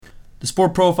The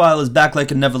Sport Profile is back like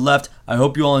it never left. I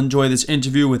hope you all enjoy this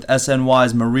interview with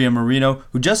SNY's Marino,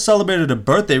 who just celebrated a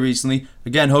birthday recently.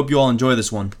 Again, hope you all enjoy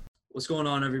this one. What's going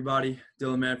on, everybody?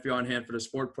 Dylan Manfrey on hand for the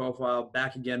Sport Profile.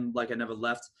 Back again like I never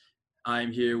left.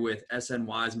 I'm here with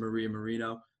SNY's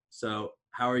Marino. So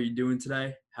how are you doing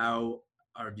today? How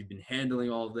have you been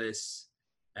handling all of this?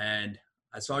 And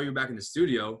I saw you back in the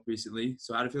studio recently.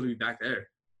 So how did it feel to be back there?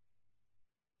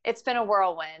 It's been a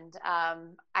whirlwind.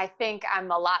 I think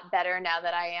I'm a lot better now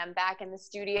that I am back in the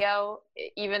studio,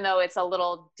 even though it's a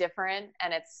little different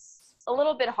and it's a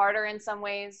little bit harder in some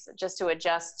ways just to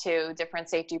adjust to different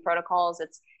safety protocols.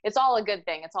 It's all a good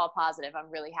thing. It's all positive.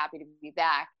 I'm really happy to be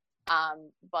back.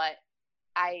 But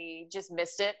I just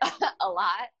missed it a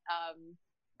lot.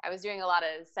 I was doing a lot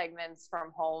of segments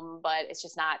from home, but it's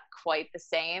just not quite the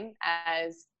same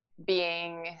as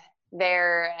being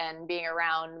there and being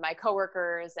around my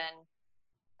coworkers and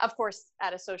of course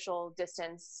at a social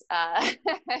distance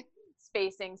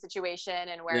spacing situation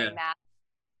and wearing masks,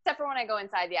 except for when I go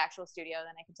inside the actual studio,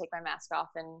 then I can take my mask off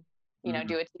and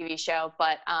do a TV show.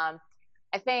 But I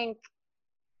think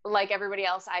like everybody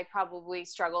else, I probably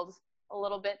struggled a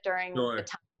little bit during the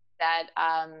time that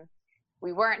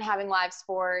we weren't having live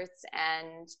sports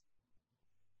and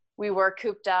we were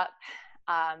cooped up,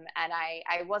 and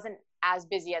I wasn't as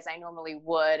busy as I normally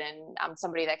would. And I'm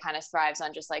somebody that kind of thrives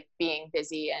on just like being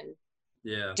busy and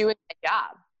doing my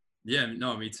job. Yeah,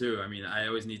 no, me too. I mean, I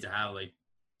always need to have like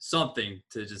something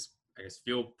to just, I guess,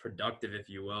 feel productive, if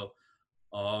you will.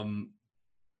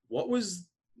 What was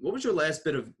your last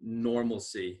bit of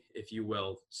normalcy, if you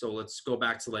will? So let's go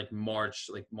back to like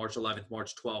March 11th,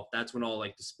 March 12th. That's when all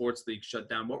like the sports leagues shut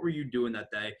down. What were you doing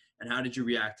that day? And how did you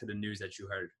react to the news that you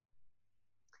heard?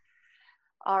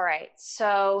 All right.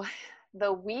 So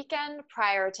the weekend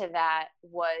prior to that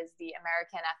was the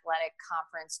American Athletic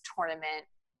Conference tournament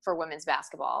for women's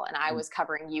basketball, and I was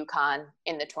covering UConn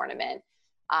in the tournament.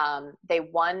 They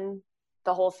won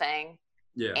the whole thing.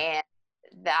 Yeah. And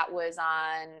that was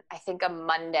on, I think a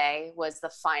Monday was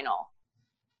the final.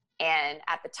 And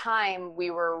at the time, we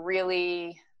were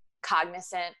really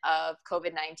cognizant of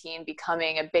COVID-19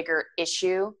 becoming a bigger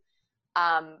issue.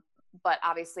 But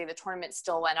obviously the tournament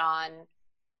still went on.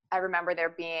 I remember there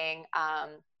being,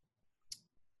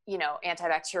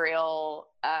 antibacterial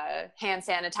hand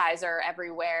sanitizer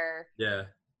everywhere. Yeah.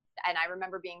 And I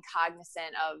remember being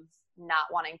cognizant of not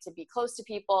wanting to be close to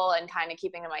people and kind of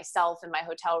keeping to myself in my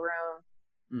hotel room.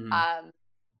 Mm-hmm.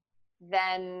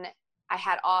 Then I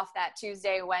had off that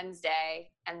Tuesday,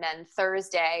 Wednesday, and then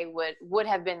Thursday would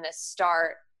have been the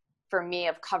start for me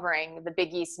of covering the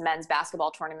Big East men's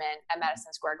basketball tournament at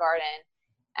Madison Square Garden.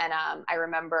 And I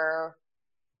remember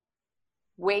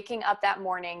waking up that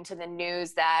morning to the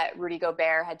news that Rudy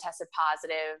Gobert had tested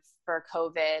positive for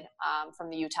COVID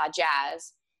from the Utah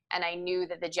Jazz. And I knew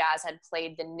that the Jazz had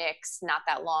played the Knicks not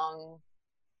that long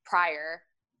prior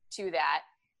to that.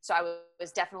 So I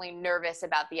was definitely nervous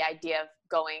about the idea of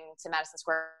going to Madison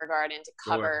Square Garden to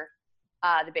cover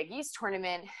the Big East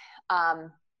tournament.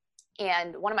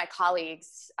 And one of my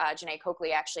colleagues, Janae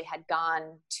Coakley, actually had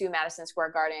gone to Madison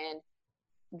Square Garden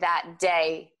that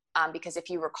day. Because if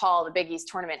you recall, the Big East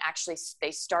tournament, actually, they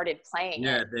started playing it.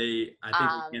 I think they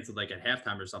canceled like at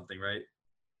halftime or something, right?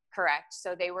 Correct.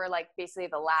 So they were like basically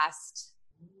the last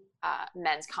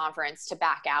men's conference to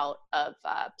back out of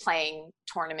playing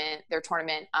their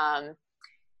tournament.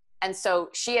 And so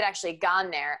she had actually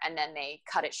gone there and then they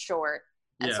cut it short.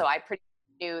 And so I pretty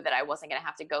knew that I wasn't going to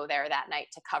have to go there that night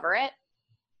to cover it.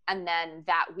 And then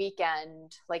that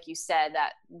weekend, like you said,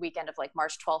 that weekend of like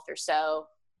March 12th or so,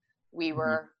 we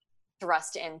were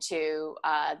thrust into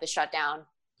the shutdown.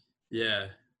 Yeah.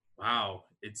 Wow.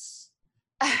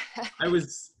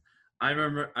 I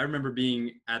remember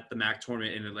being at the MAC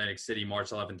tournament in Atlantic City,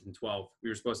 March 11th and 12th. We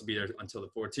were supposed to be there until the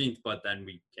 14th, but then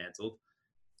we canceled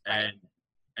and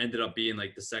ended up being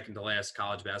like the second to last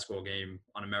college basketball game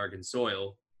on American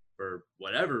soil for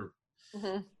whatever.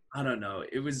 Mm-hmm. I don't know.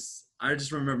 I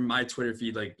just remember my Twitter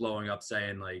feed like blowing up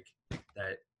saying like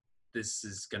that this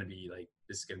is going to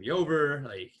be over.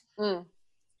 Like,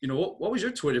 what was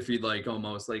your Twitter feed like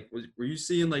almost? Like, were you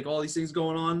seeing like all these things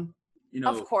going on?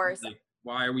 Of course. Like,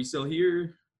 why are we still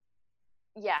here?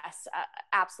 Yes,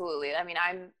 absolutely. I mean,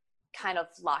 I'm kind of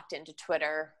locked into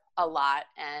Twitter a lot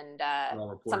and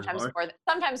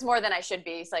sometimes more than I should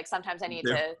be. It's like sometimes I need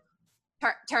to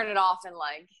turn it off and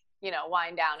like,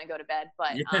 wind down and go to bed.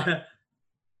 But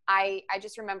I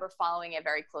just remember following it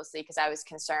very closely because I was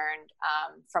concerned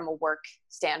from a work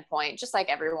standpoint, just like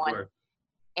everyone. Sure.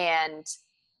 And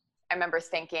I remember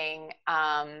thinking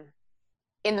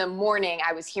in the morning,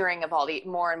 I was hearing of all the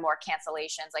more and more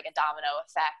cancellations, like a domino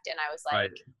effect. And I was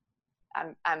like,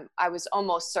 I was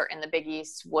almost certain the Big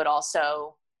East would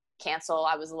also cancel.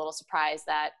 I was a little surprised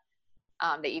that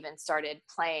they even started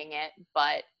playing it,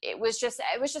 but it was just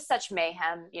such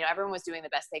mayhem. You know, everyone was doing the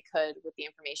best they could with the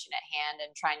information at hand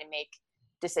and trying to make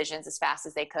decisions as fast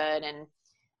as they could. And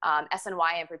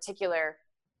SNY in particular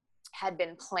had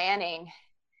been planning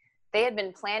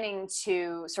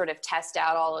to sort of test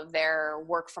out all of their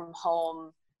work from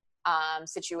home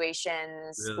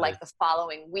situations Really? like the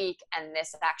following week. And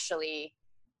this actually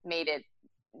made it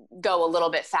go a little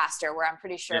bit faster, where I'm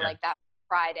pretty sure like that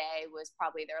Friday was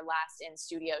probably their last in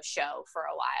studio show for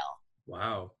a while.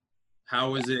 Wow.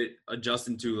 How was it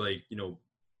adjusting to, like, you know,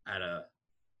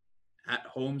 at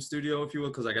home studio, if you will?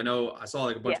 Because like I know I saw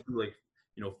like a bunch of people, like,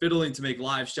 you know, fiddling to make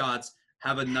live shots,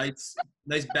 have a nice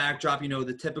backdrop, you know,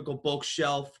 the typical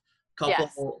bookshelf,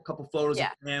 couple photos of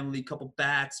family, couple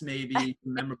bats, maybe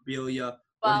memorabilia.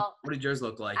 Well, what did yours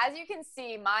look like? As you can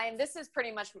see, this is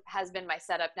pretty much has been my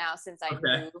setup now since I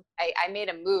moved. I made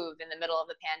a move in the middle of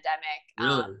the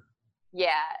pandemic. Really?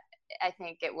 I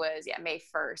think it was May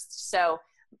 1st. So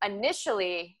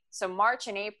initially, March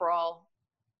and April,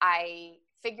 I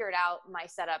figured out my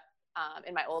setup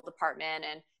in my old apartment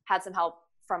and had some help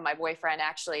from my boyfriend,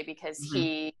 actually, because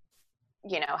he,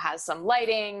 you know, has some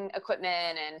lighting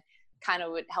equipment and kind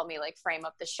of would help me like frame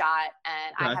up the shot.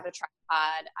 And I had a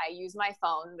tripod. I use my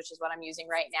phone, which is what I'm using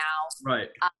right now. Right.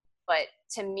 But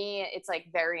to me, it's like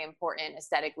very important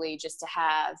aesthetically just to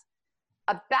have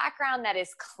a background that is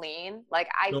clean. Like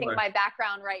I think my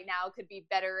background right now could be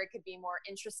better. It could be more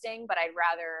interesting, but I'd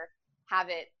rather have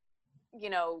it, you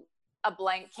know, a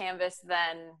blank canvas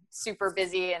than super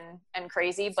busy and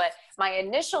crazy. But my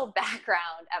initial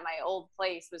background at my old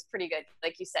place was pretty good.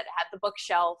 Like you said, it had the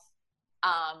bookshelf,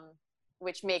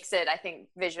 which makes it, I think,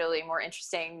 visually more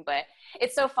interesting. But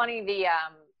it's so funny,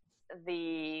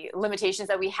 the limitations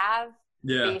that we have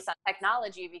based on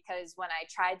technology, because when I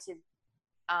tried to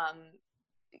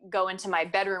go into my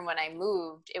bedroom when I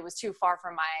moved, it was too far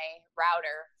from my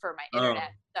router for my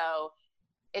internet. So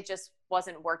it just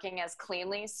wasn't working as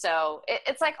cleanly. So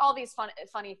it's like all these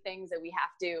funny things that we have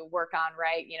to work on,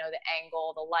 right? You know, the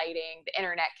angle, the lighting, the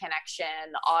internet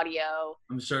connection, the audio.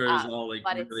 I'm sure it was all like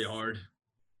really hard.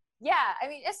 Yeah, I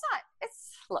mean, it's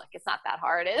not that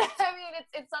hard. I mean,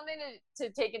 it's something to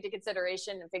take into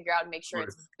consideration and figure out and make sure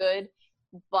it's good.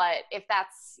 But if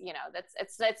that's, you know,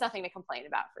 it's nothing to complain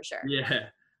about for sure. Yeah.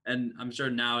 And I'm sure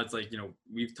now it's like, you know,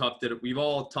 we've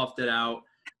all toughed it out,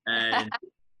 and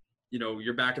you know,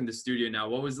 you're back in the studio now.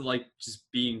 What was it like just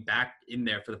being back in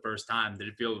there for the first time? Did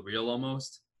it feel real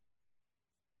almost?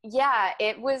 Yeah,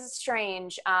 it was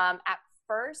strange. At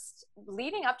first,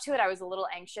 leading up to it, I was a little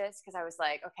anxious because I was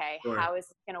like, okay, how is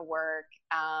this going to work?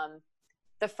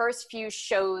 The first few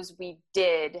shows we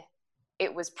did,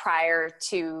 it was prior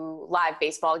to live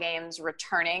baseball games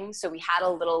returning. So we had a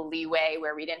little leeway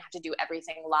where we didn't have to do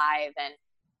everything live, and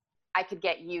I could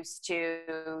get used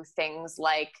to things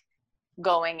like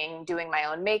going and doing my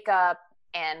own makeup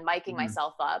and miking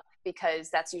myself up, because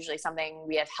that's usually something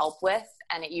we have help with,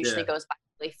 and it usually goes by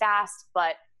really fast.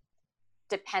 But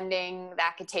depending,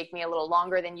 that could take me a little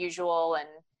longer than usual. And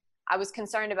I was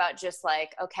concerned about just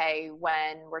like, okay,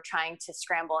 when we're trying to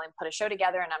scramble and put a show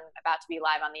together and I'm about to be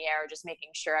live on the air, just making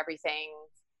sure everything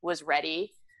was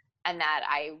ready and that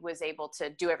I was able to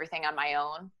do everything on my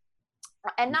own.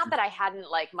 And not that I hadn't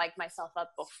like mic'd myself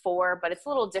up before, but it's a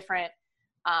little different.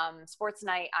 Sports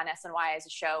Night on SNY is a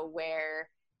show where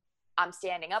I'm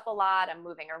standing up a lot, I'm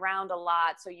moving around a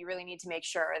lot. So you really need to make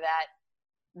sure that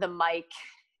the mic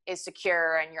is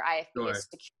secure and your IFB is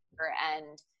secure,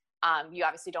 and you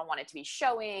obviously don't want it to be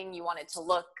showing. You want it to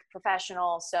look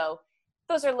professional. So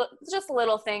those are just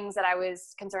little things that I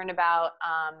was concerned about.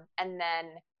 And then,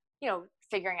 you know,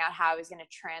 figuring out how I was going to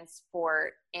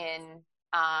transport in.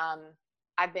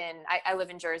 I live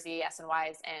in Jersey.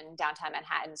 SNY is in downtown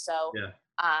Manhattan. So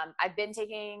I've been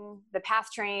taking the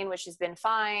PATH train, which has been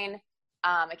fine.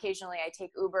 Occasionally I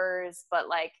take Ubers, but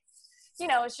like, you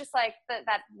know, it's just like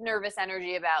that nervous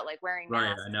energy about like wearing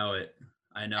masks. Right.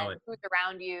 I know it. Who's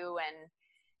around you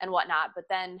and whatnot. But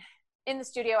then in the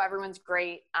studio, everyone's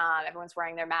great. Everyone's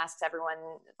wearing their masks. Everyone,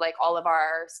 like all of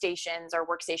our stations, our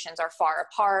workstations are far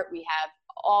apart. We have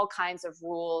all kinds of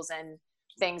rules and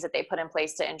things that they put in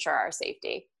place to ensure our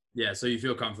safety. Yeah. So you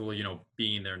feel comfortable, you know,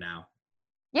 being there now?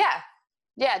 Yeah,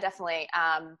 definitely.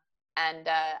 And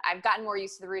I've gotten more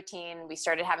used to the routine. We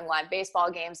started having live baseball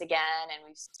games again, and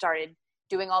we've started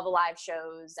doing all the live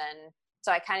shows. And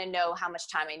so I kind of know how much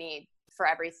time I need for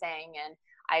everything. And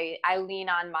I lean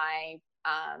on my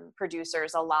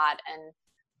producers a lot, and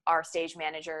our stage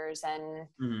managers and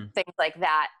things like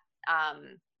that,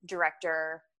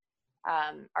 director.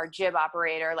 our jib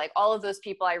operator, like all of those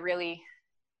people, I really,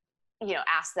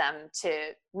 ask them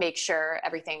to make sure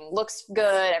everything looks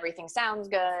good, everything sounds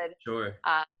good. Sure.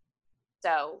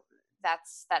 So that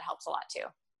helps a lot too.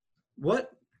 What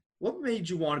made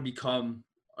you want to become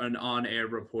an on-air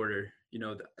reporter?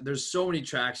 There's so many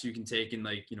tracks you can take in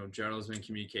like, journalism and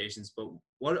communications, but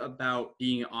what about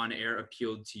being on air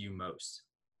appealed to you most?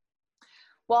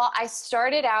 Well, I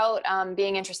started out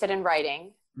being interested in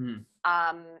writing. Mm.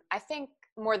 I think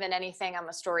more than anything, I'm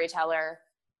a storyteller.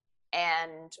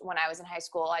 And when I was in high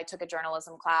school, I took a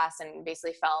journalism class and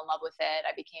basically fell in love with it.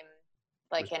 I became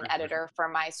like an editor for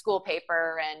my school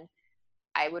paper, and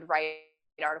I would write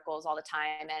articles all the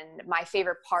time. And my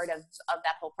favorite part of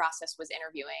that whole process was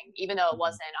interviewing, even though it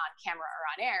wasn't on camera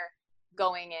or on air,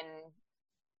 going and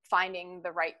finding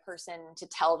the right person to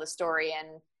tell the story,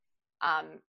 and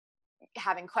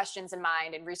having questions in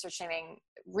mind and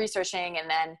researching and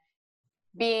then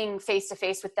being face to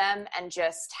face with them and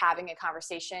just having a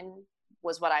conversation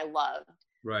was what I loved.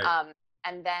 Right.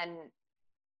 And then,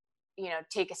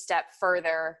 take a step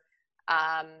further,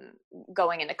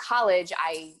 going into college,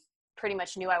 I pretty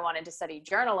much knew I wanted to study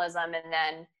journalism. And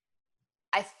then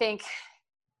I think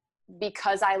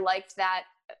because I liked that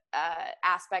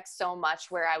aspect so much,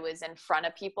 where I was in front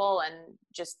of people and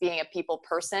just being a people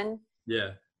person.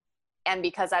 Yeah. And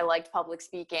because I liked public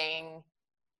speaking,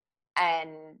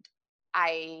 and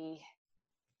I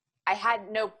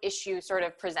had no issue sort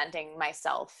of presenting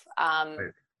myself.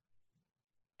 Right.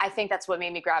 I think that's what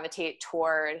made me gravitate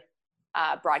toward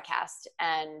broadcast.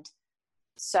 And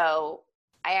so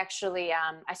I actually,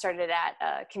 I started at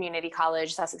a community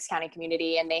college, Sussex County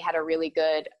Community, and they had a really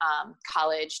good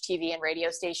college TV and radio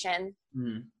station.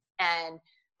 Mm. And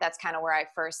that's kind of where I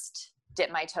first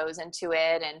dipped my toes into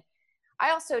it. And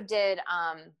I also did,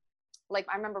 I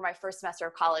remember my first semester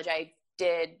of college, I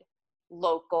did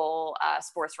local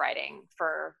sports writing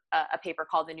for a paper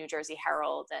called the New Jersey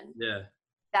Herald. And Yeah.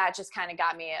 that just kind of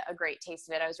got me a great taste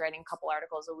of it. I was writing a couple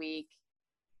articles a week.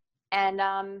 And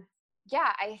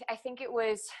I think it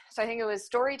was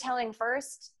storytelling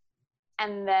first,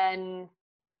 and then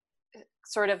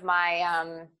sort of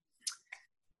my,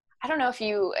 I don't know if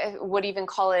you would even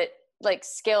call it like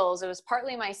skills. It was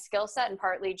partly my skill set and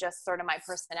partly just sort of my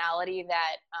personality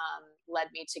that led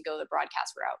me to go the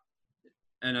broadcast route.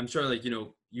 And I'm sure like,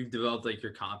 you've developed like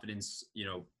your confidence,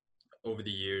 over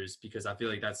the years, because I feel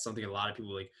like that's something a lot of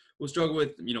people like will struggle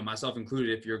with, myself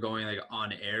included, if you're going like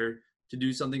on air to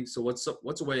do something. So what's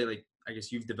a way, like, I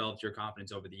guess you've developed your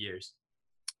confidence over the years?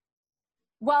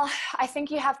 Well, I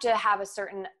think you have to have a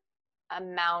certain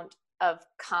amount of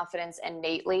confidence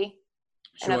innately.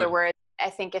 Sure. In other words,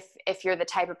 I think if you're the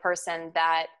type of person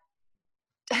that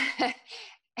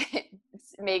it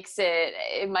might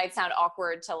sound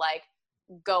awkward to like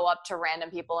go up to random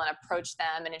people and approach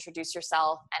them and introduce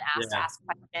yourself and ask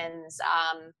questions.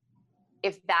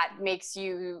 If that makes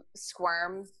you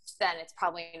squirm, then it's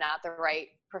probably not the right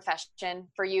profession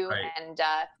for you. Right. And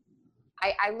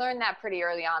I learned that pretty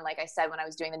early on, like I said, when I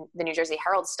was doing the New Jersey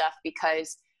Herald stuff,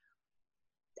 because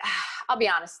I'll be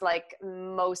honest, like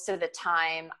most of the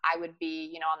time I would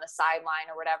be, on the sideline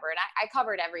or whatever. And I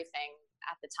covered everything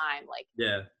at the time, like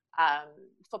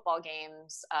football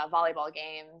games, volleyball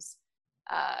games,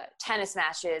 tennis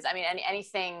matches. I mean,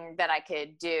 anything that I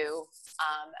could do.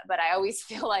 But I always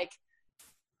feel like,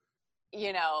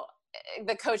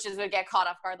 the coaches would get caught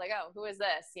off guard, like, oh, who is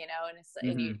this?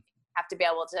 And you have to be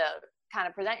able to kind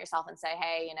of present yourself and say,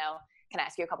 hey, can I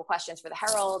ask you a couple questions for the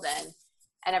Herald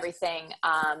and everything.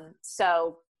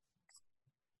 So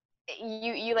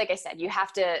you, like I said, you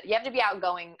have to be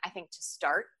outgoing, I think, to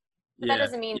start, but that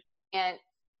doesn't mean you can't,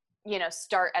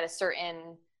 start at a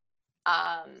certain,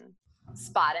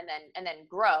 spot and then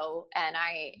grow. And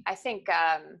I think,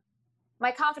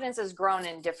 my confidence has grown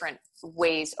in different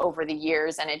ways over the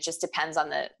years, and it just depends on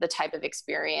the type of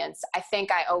experience. I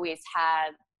think I always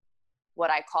had what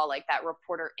I call like that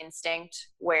reporter instinct,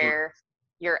 where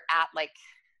you're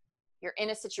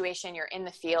in a situation, you're in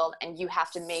the field, and you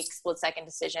have to make split-second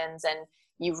decisions, and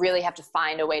you really have to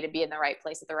find a way to be in the right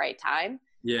place at the right time.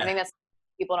 I think that's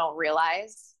people don't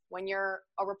realize when you're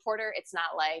a reporter. It's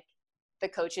not like the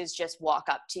coaches just walk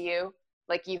up to you.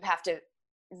 Like you have to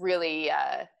really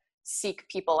seek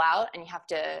people out, and you have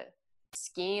to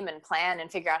scheme and plan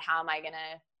and figure out, how am I going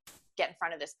to get in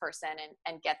front of this person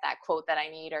and get that quote that I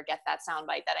need, or get that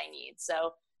soundbite that I need.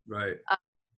 So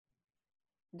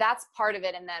that's part of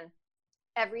it. And then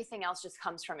everything else just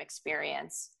comes from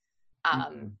experience.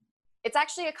 It's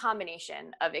actually a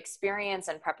combination of experience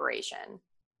and preparation.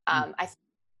 I think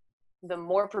the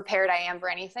more prepared I am for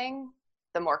anything,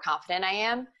 the more confident I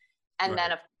am. And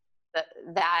then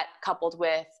that coupled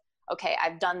with, okay,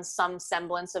 I've done some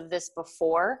semblance of this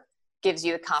before, gives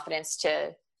you the confidence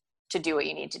to do what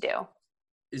you need to do.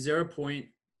 Is there a point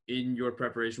in your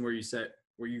preparation where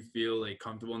you feel like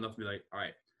comfortable enough to be like, all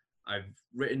right, I've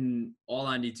written all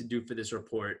I need to do for this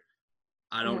report.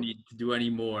 I don't need to do any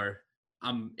more.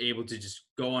 I'm able to just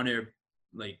go on air,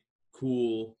 like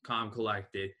cool, calm,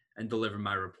 collected, and deliver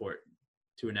my report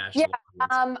to a national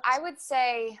audience? I would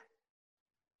say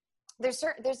there's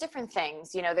different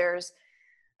things. There's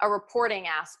a reporting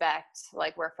aspect,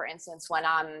 like where, for instance, when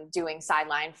I'm doing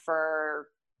sideline for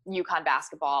UConn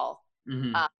basketball,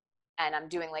 and I'm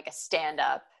doing like a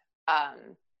stand-up,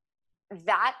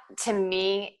 that to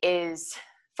me is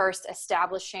first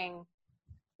establishing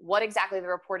what exactly the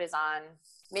report is on,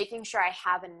 making sure I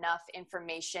have enough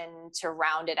information to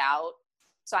round it out.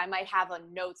 So I might have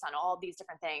notes on all these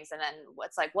different things, and then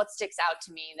what sticks out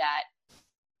to me that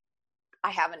I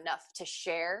have enough to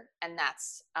share, and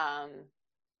that's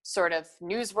sort of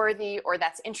newsworthy or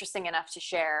that's interesting enough to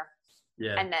share,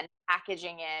 and then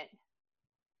packaging it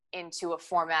into a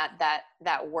format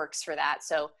that works for that.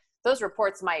 So those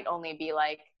reports might only be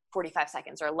like 45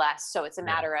 seconds or less. So it's a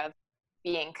matter of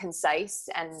being concise.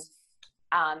 And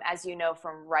as you know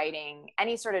from writing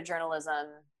any sort of journalism,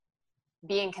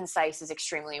 being concise is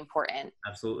extremely important.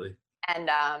 Absolutely. And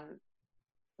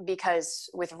because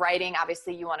with writing,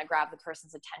 obviously you want to grab the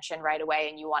person's attention right away,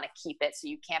 and you want to keep it. So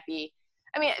you can't be,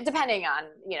 depending on,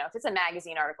 if it's a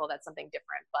magazine article, that's something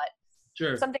different,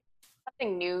 but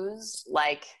something news,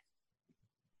 like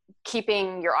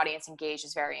keeping your audience engaged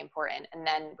is very important. And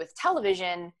then with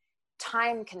television,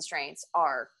 time constraints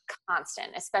are constant,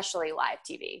 especially live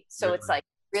TV. So it's like,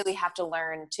 really have to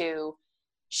learn to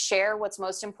share what's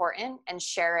most important and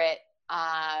share it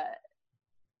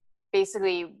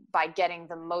basically by getting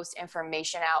the most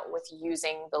information out with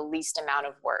using the least amount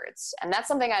of words. And that's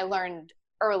something I learned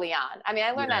early on.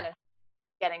 I learned that in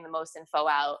getting the most info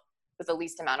out with the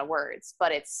least amount of words,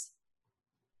 but it's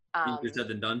easier said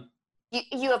than done.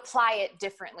 You apply it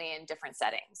differently in different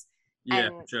settings. Yeah,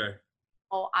 and, sure.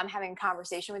 Oh, I'm having a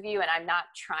conversation with you, and I'm not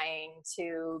trying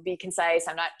to be concise.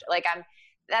 I'm not like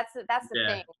that's the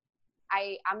thing.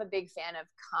 I'm a big fan of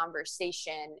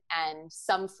conversation, and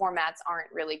some formats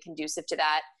aren't really conducive to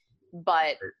that.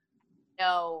 But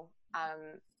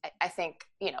I think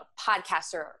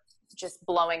podcasts are just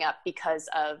blowing up because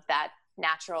of that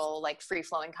natural, like, free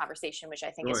flowing conversation, which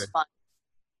I think is fun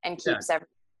and keeps everyone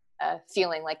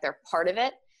feeling like they're part of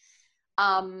it.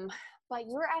 But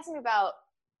you were asking about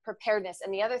preparedness,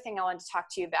 and the other thing I wanted to talk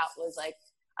to you about was, like,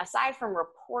 aside from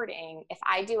reporting, if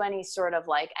I do any sort of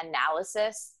like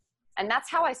analysis, and that's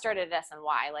how I started at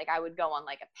SNY. Like, I would go on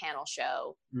like a panel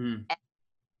show, and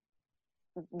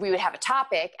we would have a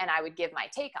topic, and I would give my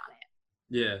take on it.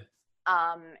 Yeah.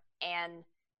 And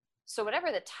so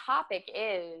whatever the topic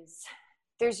is,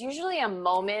 there's usually a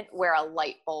moment where a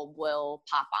light bulb will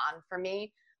pop on for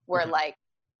me, where like,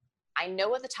 I know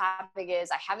what the topic is.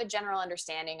 I have a general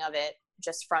understanding of it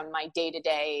just from my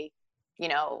day-to-day,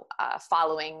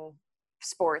 following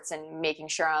sports and making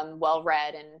sure I'm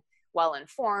well-read and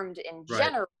well-informed in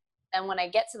general. And when I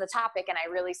get to the topic and I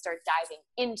really start diving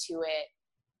into it,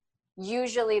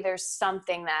 usually there's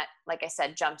something that, like I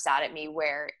said, jumps out at me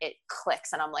where it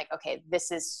clicks, and I'm like, okay, this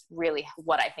is really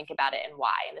what I think about it and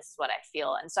why, and this is what I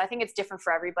feel. And so I think it's different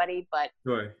for everybody, but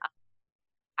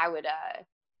I would,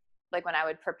 like, when I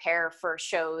would prepare for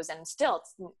shows, and still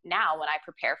now when I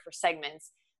prepare for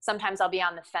segments, sometimes I'll be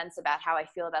on the fence about how I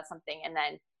feel about something, and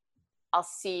then I'll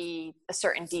see a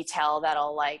certain detail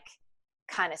that'll like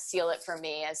kind of seal it for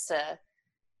me as to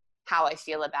how I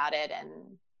feel about it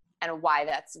and why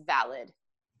that's valid.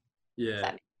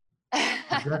 Yeah,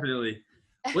 definitely.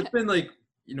 What's been like,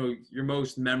 your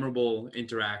most memorable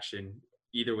interaction,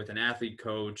 either with an athlete,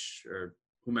 coach, or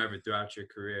whomever throughout your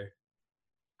career?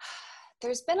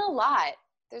 There's been a lot.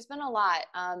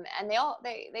 And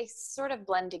they sort of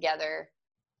blend together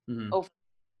over.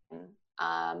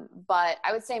 But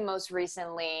I would say most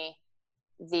recently,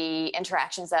 the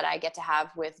interactions that I get to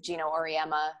have with Gino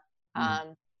Auriemma,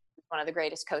 one of the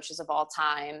greatest coaches of all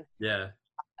time. Yeah.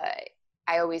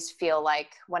 I always feel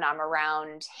like when I'm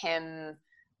around him,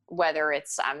 whether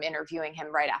it's I'm interviewing him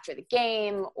right after the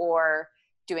game or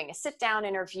doing a sit-down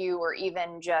interview or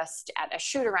even just at a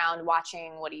shoot-around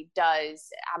watching what he does,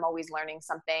 I'm always learning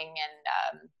something,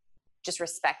 and just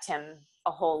respect him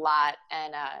a whole lot.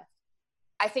 And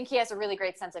I think he has a really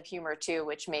great sense of humor too,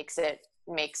 which makes it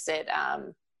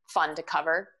fun to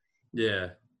cover. Yeah.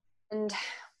 And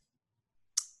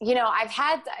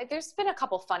there's been a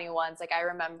couple funny ones. Like, I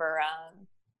remember, I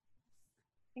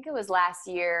think it was last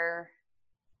year.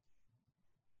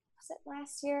 Was it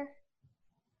last year?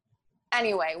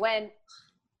 Anyway,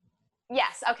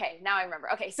 yes, okay, now I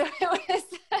remember. Okay, so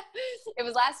it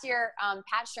was last year.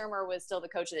 Pat Shurmur was still the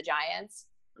coach of the Giants.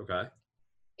 Okay.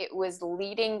 It was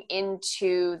leading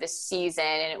into the season,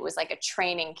 and it was like a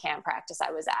training camp practice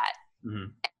I was at.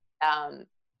 Mm-hmm.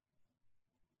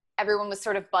 Everyone was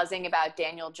sort of buzzing about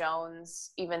Daniel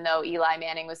Jones, even though Eli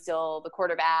Manning was still the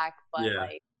quarterback. But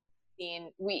like,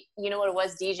 you know what it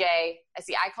was? DJ.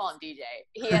 I call him DJ.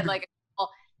 He had like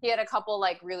a couple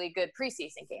like really good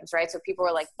preseason games, right? So people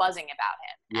were like buzzing about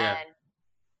him. Yeah. And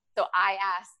so I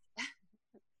asked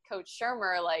Coach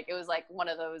Shurmur, like, it was like one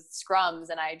of those scrums,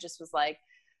 and I just was like,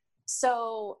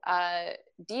 so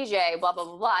DJ, blah blah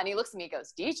blah blah, and he looks at me and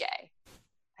goes, DJ,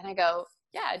 and I go,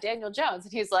 yeah, Daniel Jones,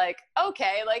 and he's like,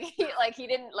 okay, like he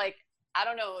didn't, like, I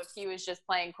don't know if he was just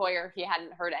playing coy or if he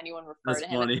hadn't heard anyone refer That's to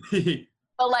him. Funny.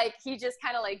 But like he just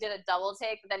kind of like did a double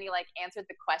take, but then he like answered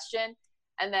the question,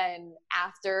 and then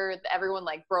after everyone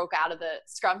like broke out of the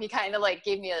scrum, he kind of like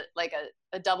gave me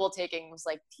a double taking, was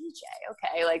like, DJ,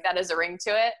 okay, like that has a ring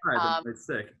to it. Right, that's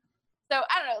sick. So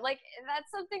I don't know, like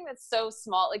that's something that's so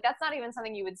small, like that's not even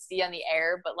something you would see on the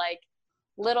air, but like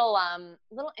little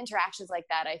interactions like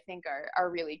that I think are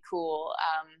really cool.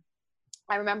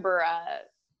 I remember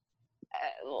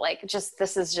like just,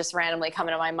 this is just randomly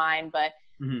coming to my mind, but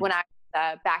when I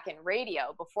was back in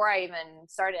radio before I even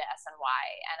started at SNY,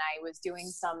 and I was doing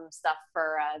some stuff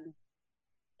for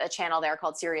a channel there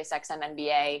called Sirius XM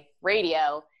NBA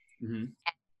radio,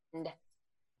 and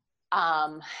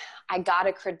I got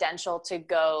a credential to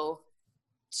go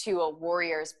to a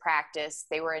Warriors practice.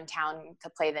 They were in town to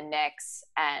play the Knicks,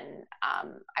 and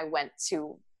I went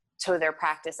to their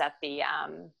practice at the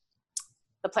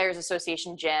Players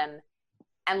Association gym,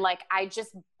 and like I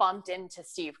just bumped into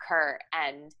Steve Kerr,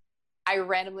 and I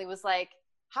randomly was like,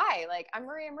 hi, like I'm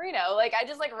Maria Marino, like I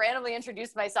just like randomly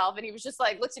introduced myself, and he was just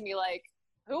like looked at me like,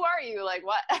 who are you, like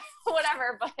what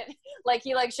whatever, but like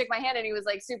he like shook my hand and he was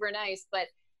like super nice. But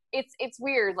it's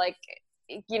weird, like,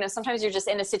 you know, sometimes you're just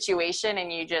in a situation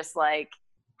and you just like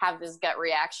have this gut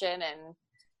reaction and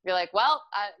you're like, well,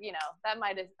 you know, I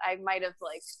might have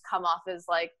like come off as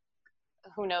like,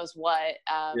 who knows what,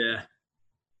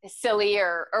 silly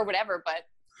or whatever, but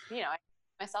you know, I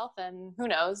myself, and who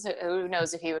knows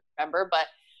if he would remember, but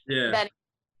then it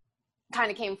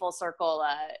kind of came full circle.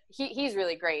 He's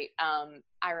really great.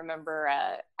 I remember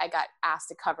I got asked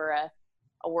to cover a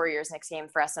Warriors Knicks game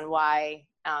for SNY.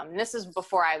 And this is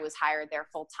before I was hired there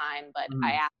full time, but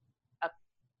I asked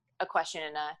a question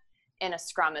in a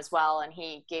scrum as well, and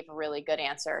he gave a really good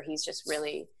answer. He's just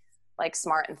really like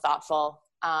smart and thoughtful.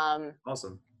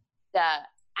 Awesome.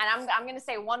 And I'm going to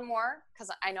say one more, because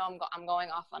I know I'm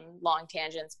going off on long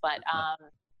tangents, but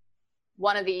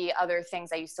one of the other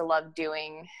things I used to love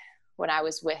doing when I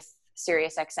was with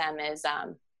SiriusXM is I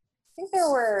think there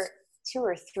were 2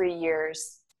 or 3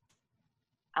 years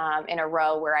in a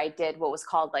row where I did what was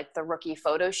called like the rookie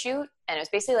photo shoot, and it was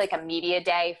basically like a media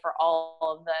day for all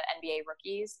of the NBA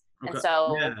rookies. Okay. And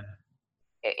so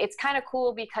it's kind of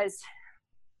cool because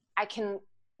I can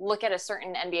look at a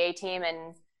certain NBA team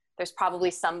and there's probably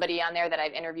somebody on there that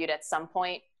I've interviewed at some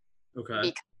point. Okay.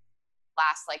 Because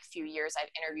last like few years I've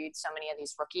interviewed so many of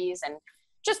these rookies, and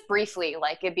just briefly,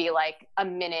 like it'd be like a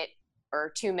minute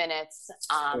or 2 minutes.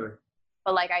 Sure.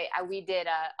 But like we did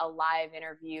a live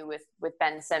interview with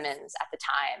Ben Simmons at the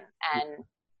time, and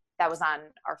that was on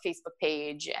our Facebook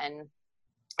page, and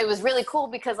it was really cool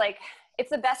because like it's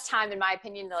the best time in my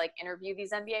opinion to like interview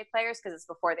these NBA players, because it's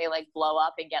before they like blow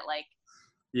up and get like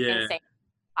insane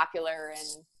popular,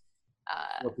 and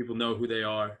well, people know who they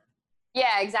are.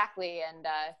 Yeah, exactly. And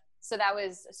so that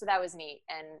was neat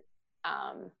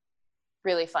and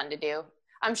really fun to do.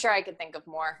 I'm sure I could think of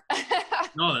more.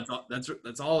 No,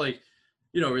 that's all like,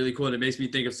 you know, really cool. And it makes me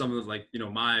think of some of like, you know,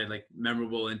 my like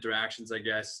memorable interactions, I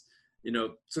guess, you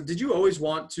know. So did you always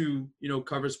want to, you know,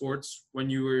 cover sports when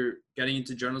you were getting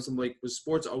into journalism? Like, was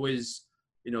sports always,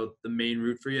 you know, the main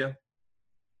route for you?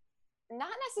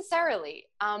 Not necessarily.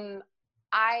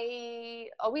 I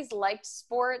always liked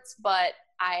sports, but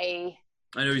I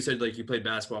know you said like you played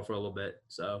basketball for a little bit,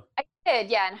 so. I did,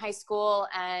 yeah, in high school.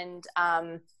 And,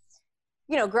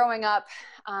 you know, growing up,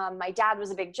 my dad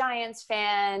was a big Giants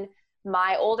fan.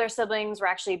 My older siblings were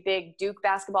actually big Duke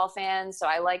basketball fans, so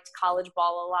I liked college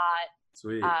ball a lot.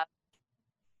 Sweet.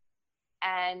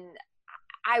 And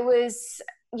I was,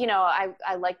 you know,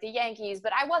 I liked the Yankees,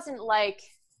 but I wasn't like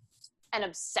an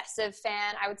obsessive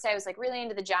fan. I would say I was like really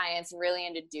into the Giants and really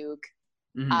into Duke.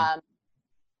 Mm-hmm.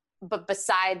 But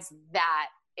besides that,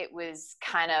 it was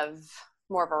kind of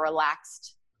more of a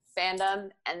relaxed fandom.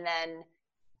 And then,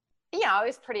 you know, I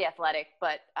was pretty athletic,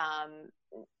 but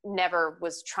never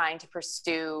was trying to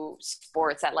pursue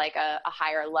sports at like a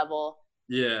higher level.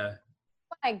 Yeah.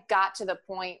 When I got to the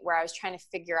point where I was trying to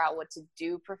figure out what to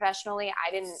do professionally,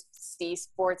 I didn't see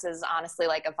sports as honestly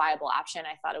like a viable option.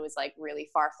 I thought it was like really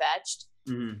far-fetched.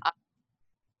 Mm-hmm.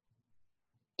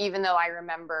 Even though I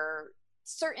remember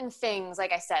certain things,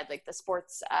 like I said, like the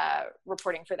sports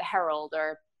reporting for the Herald,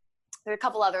 or there were a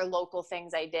couple other local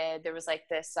things I did. There was like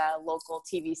this local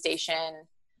TV station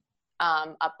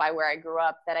up by where I grew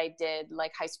up that I did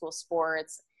like high school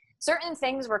sports. Certain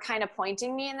things were kind of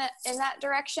pointing me in that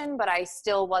direction, but I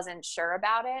still wasn't sure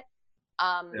about it.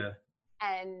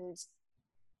 And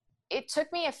it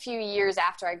took me a few years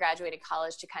after I graduated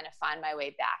college to kind of find my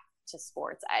way back to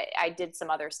sports. I did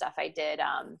some other stuff. I did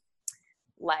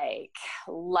like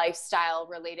lifestyle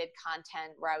related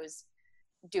content where I was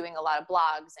doing a lot of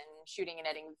blogs and shooting and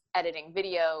editing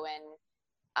video and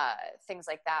things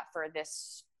like that for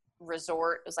this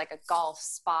resort. It was like a golf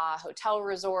spa hotel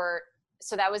resort.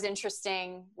 So that was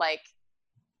interesting, like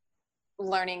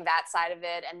learning that side of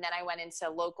it. And then I went into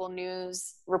local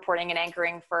news, reporting and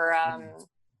anchoring for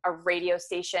a radio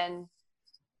station.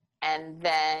 And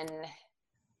then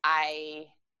I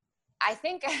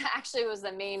think actually was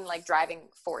the main like driving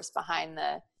force behind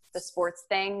the sports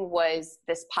thing was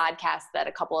this podcast that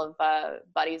a couple of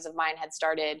buddies of mine had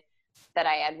started that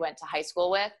I had went to high school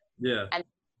with. Yeah. And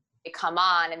it come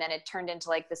on, and then it turned into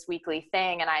like this weekly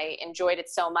thing, and I enjoyed it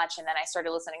so much. And then I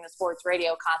started listening to sports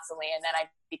radio constantly, and then I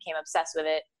became obsessed with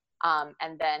it.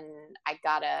 And then I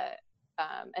got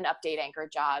an update anchor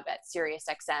job at Sirius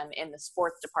XM in the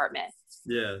sports department.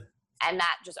 Yeah. And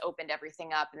that just opened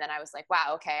everything up. And then I was like,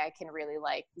 wow, okay, I can really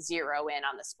like zero in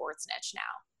on the sports niche now.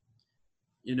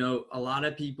 You know, a lot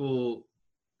of people,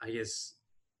 I guess,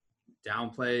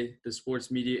 downplay the sports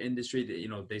media industry. That, you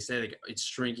know, they say like it's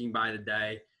shrinking by the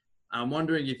day. I'm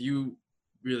wondering if you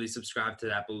really subscribe to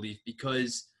that belief,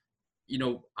 because, you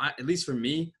know, at least for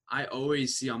me, I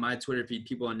always see on my Twitter feed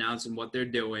people announcing what they're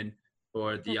doing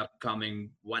for the upcoming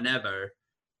whenever.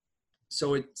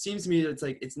 So it seems to me that it's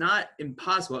like, it's not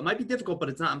impossible. It might be difficult, but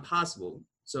it's not impossible.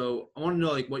 So I want to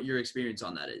know like what your experience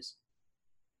on that is.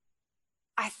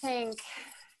 I think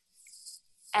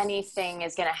anything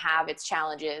is going to have its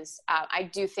challenges. I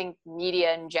do think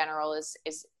media in general is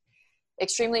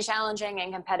extremely challenging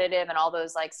and competitive, and all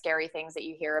those like scary things that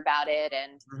you hear about it.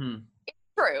 And it's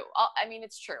true. I mean,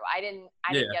 it's true. I didn't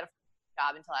get a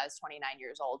job until I was 29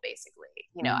 years old, basically.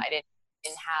 You know, I didn't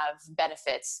have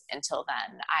benefits until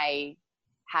then. I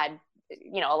had,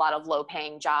 you know, a lot of low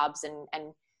paying jobs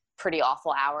and pretty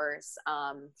awful hours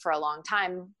for a long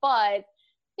time. But,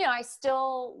 you know, I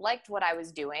still liked what I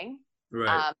was doing.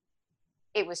 Right.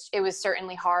 It was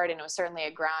certainly hard, and it was certainly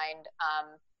a grind.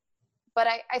 But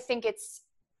I think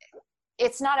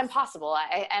it's not impossible.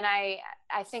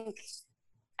 I think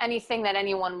anything that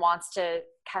anyone wants to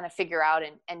kind of figure out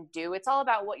and do, it's all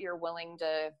about what you're willing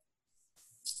to,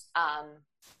 I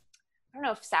don't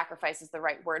know if sacrifice is the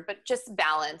right word, but just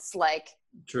balance. Like,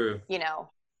 True. You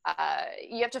know,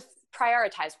 you have to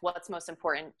prioritize what's most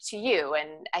important to you.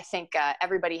 And I think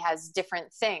everybody has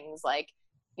different things. Like,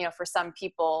 you know, for some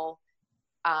people,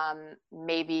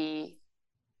 maybe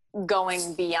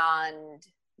going beyond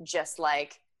just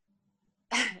like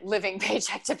living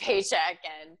paycheck to paycheck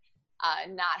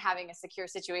and not having a secure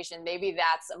situation, maybe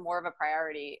that's more of a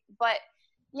priority. But,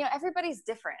 you know, everybody's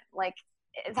different. Like,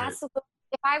 that's right.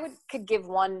 If I could give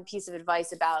one piece of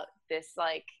advice about this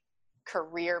like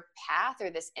career path or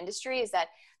this industry, is that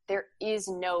there is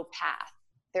no path.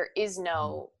 There is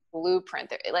no blueprint.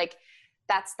 There, like,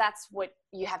 that's what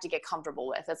you have to get comfortable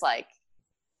with. It's like,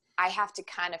 I have to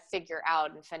kind of figure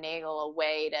out and finagle a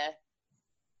way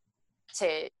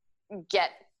to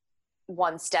get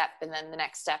one step, and then the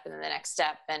next step, and then the next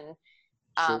step. And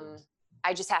Sure.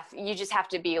 you just have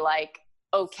to be like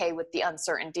okay with the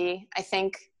uncertainty, I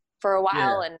think, for a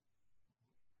while. Yeah.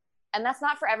 And that's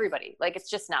not for everybody. Like, it's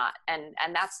just not. And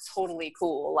that's totally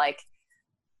cool. Like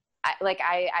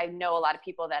I know a lot of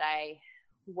people that I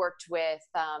worked with,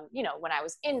 you know, when I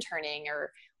was interning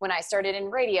or when I started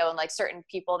in radio, and like certain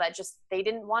people that just, they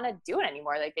didn't want to do it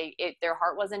anymore. Like their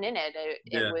heart wasn't in it.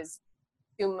 It was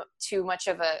too much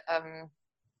of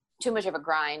a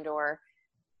grind, or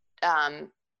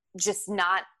just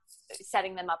not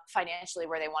setting them up financially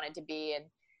where they wanted to be.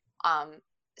 And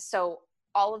so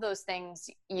all of those things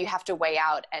you have to weigh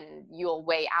out, and you'll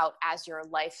weigh out as your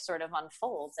life sort of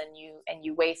unfolds, and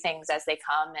you weigh things as they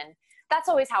come. And that's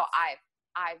always how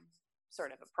I've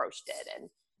sort of approached it. And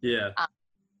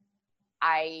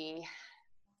I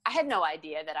had no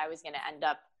idea that I was going to end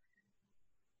up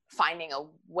finding a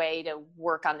way to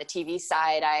work on the TV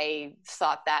side. I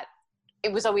thought that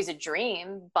it was always a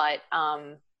dream, but,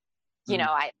 you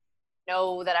know, I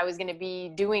know that I was going to be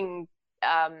doing,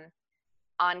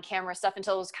 on camera stuff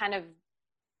until it was kind of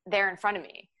there in front of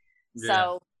me. Yeah.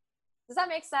 So does that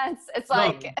make sense? It's No,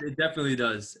 like, it definitely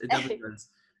does. It definitely does.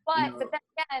 You know,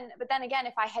 but then again,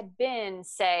 if I had been,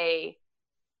 say,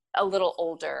 a little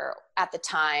older at the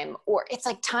time, or it's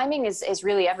like timing is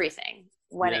really everything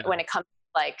when yeah, it comes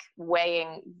to like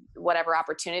weighing whatever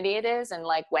opportunity it is and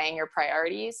like weighing your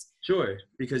priorities. sure.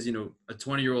 Because, you know, a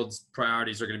 20-year-old's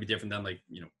priorities are going to be different than like,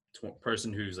 you know,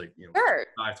 person who's like, you know, Sure.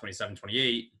 5, 27,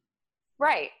 28,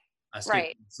 Right.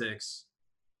 Right. 6.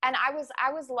 And I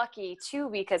was lucky too,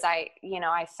 because I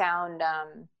found,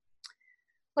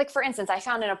 like, for instance, I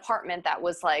found an apartment that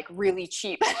was like really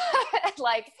cheap.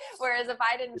 Like, whereas if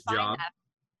I didn't Good find job. that,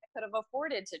 I could have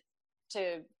afforded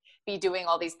to be doing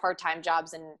all these part-time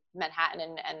jobs in Manhattan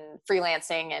and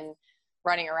freelancing and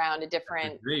running around a That's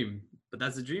different. a dream. But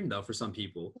that's a dream though for some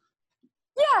people.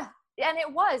 Yeah. And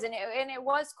it was, and it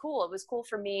was cool. It was cool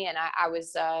for me. And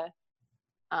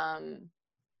um,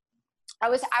 I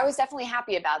was definitely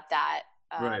happy about that.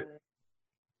 Right.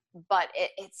 But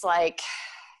it's like,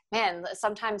 man,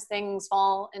 sometimes things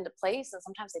fall into place and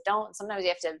sometimes they don't. Sometimes you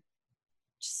have to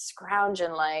just scrounge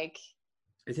and like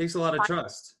It takes a lot of find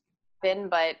trust. in,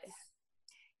 but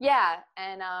yeah.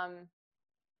 And,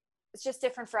 it's just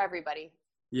different for everybody.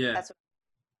 Yeah. That's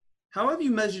How have you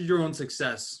measured your own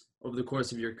success over the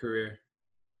course of your career?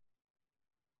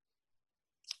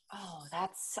 oh,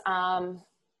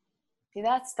 see,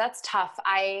 that's tough.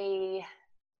 I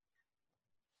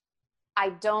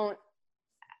don't,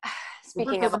 Well, first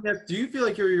speaking off, of, let me ask, do you feel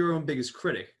like you're your own biggest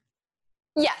critic?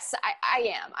 yes, I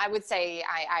am. I would say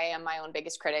I am my own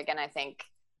biggest critic. And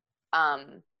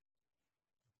um,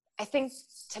 I think,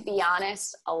 to be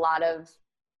honest, a lot of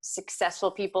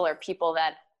successful people or people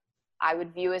that I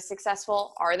would view as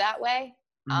successful are that way.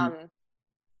 Mhm.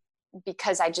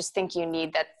 Because I just think you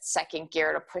need that second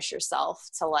gear to push yourself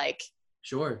to like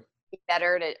Sure. be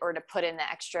better or to put in the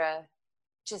extra,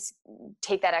 just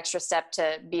take that extra step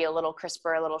to be a little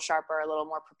crisper, a little sharper, a little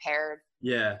more prepared.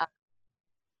 Yeah.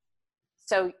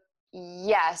 So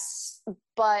yes,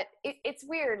 but it's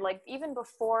weird. Like, even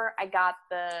before I got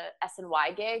the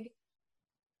SNY gig,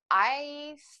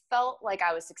 I felt like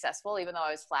I was successful, even though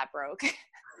I was flat broke.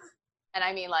 And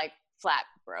I mean, like, flat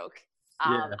broke.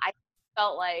 Yeah. I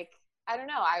felt like, I don't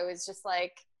know. I was just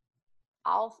like,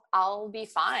 I'll be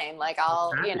fine. Like,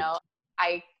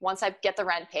 Happy. once I get the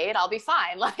rent paid, I'll be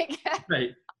fine. Like,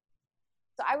 Right.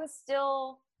 so I was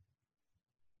still,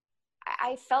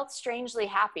 I felt strangely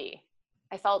happy.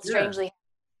 I felt Yeah. strangely,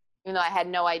 even though I had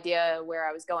no idea where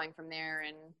I was going from there,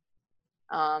 and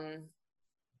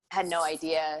had no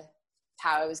idea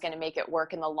how I was going to make it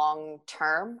work in the long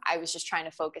term. I was just trying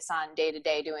to focus on day to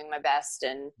day doing my best.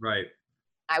 And Right.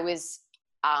 I was,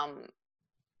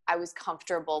 I was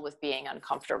comfortable with being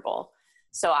uncomfortable.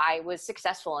 So I was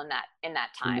successful in that The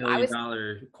time. I million was,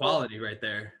 dollar quality right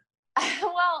there.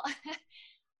 well,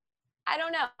 I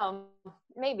don't know.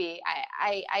 Maybe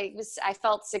I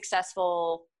felt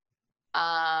successful,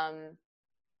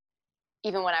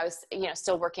 even when I was,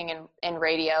 still working in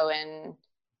radio and,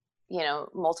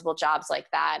 multiple jobs like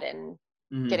that, and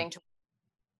Mhm. getting to,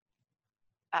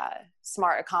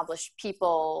 smart, accomplished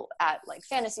people at like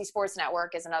Fantasy Sports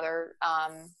Network is another,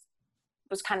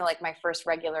 was kind of like my first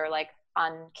regular, like,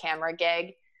 on camera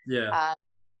gig. Yeah. Uh,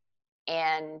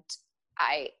 and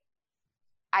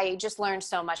I just learned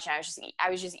so much, and I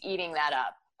was just eating that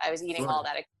up. I was eating all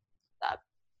Sure. that up.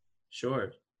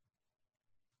 Sure.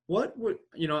 What would,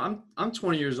 you know, I'm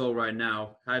 20 years old right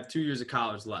now. I have 2 years of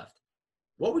college left.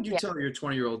 What would you Yeah. tell your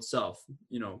 20-year-old self,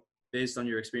 you know, based on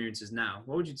your experiences now?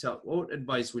 What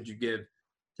advice would you give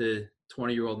to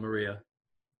 20-year-old Maria?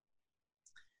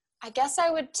 I guess I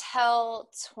would tell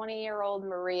 20-year-old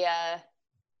Maria,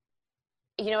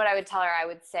 you know what I would tell her? I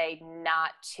would say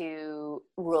not to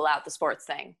rule out the sports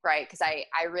thing, right? Because I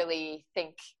really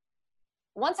think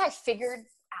once I figured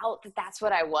out that that's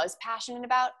what I was passionate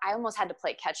about, I almost had to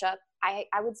play catch up. I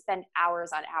would spend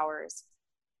hours on hours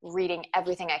reading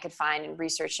everything I could find and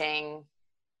researching,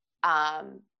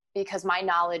 because my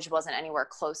knowledge wasn't anywhere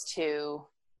close to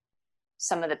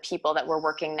some of the people that were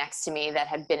working next to me that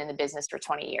had been in the business for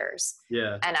 20 years.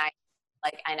 Yeah. And I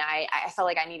felt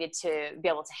like I needed to be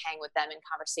able to hang with them in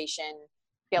conversation,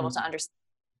 be able to understand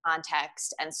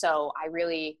context. And so I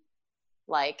really,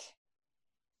 like,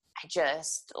 I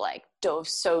just like dove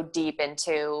so deep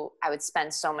into, I would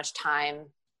spend so much time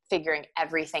figuring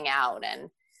everything out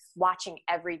and watching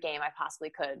every game I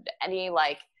possibly could.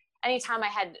 Anytime I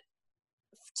had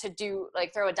to do,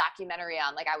 like, throw a documentary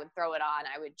on, like, I would throw it on.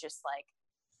 I would just, like,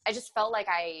 I just felt like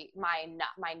my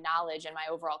knowledge and my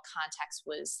overall context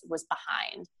was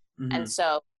behind. Mm-hmm. And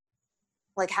so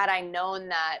like, had I known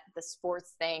that the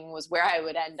sports thing was where I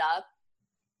would end up,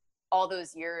 all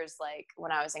those years, like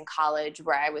when I was in college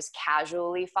where I was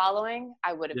casually following,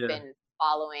 I would have been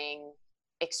following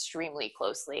extremely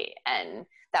closely. And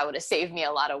that would have saved me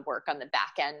a lot of work on the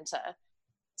back end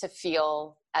to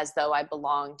feel as though I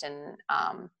belonged and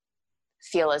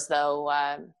feel as though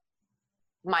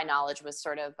my knowledge was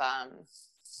sort of,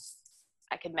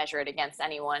 I could measure it against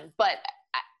anyone. But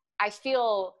I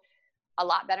feel a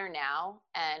lot better now.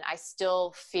 And I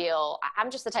still feel, I'm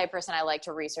just the type of person I like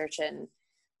to research and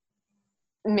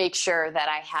make sure that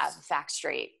I have the facts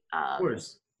straight. Of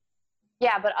course.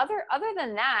 Yeah, but other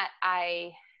than that,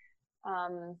 I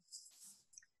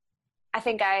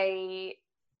think I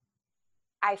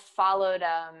followed.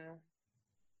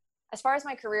 As far as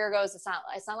my career goes, it's not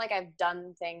like I've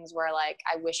done things where like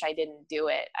I wish I didn't do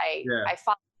it. I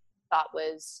thought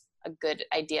was a good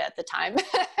idea at the time.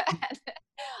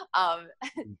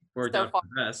 Worked out for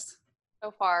the best.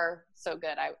 So far, so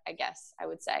good. I guess I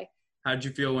would say. How did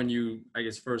you feel when you, I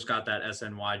guess, first got that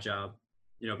SNY job?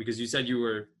 You know, because you said you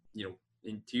were, you know,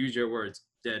 to use your words,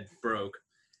 dead broke.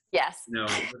 Yes. You know,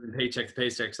 living paycheck to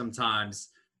paycheck sometimes.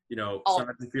 You know, so how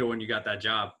did you feel when you got that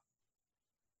job?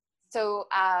 So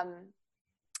I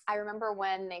remember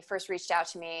when they first reached out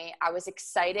to me, I was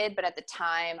excited, but at the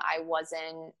time I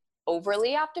wasn't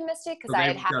overly optimistic because I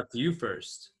had reached out to you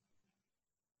first.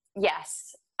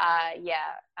 Yes.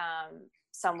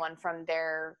 Someone from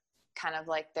their kind of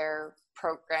like their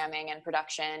programming and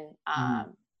production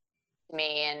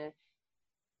me. And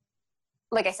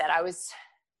like I said, I was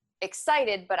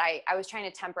excited, but I was trying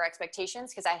to temper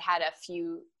expectations because I had a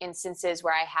few instances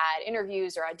where I had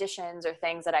interviews or auditions or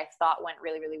things that I thought went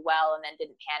really, really well and then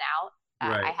didn't pan out.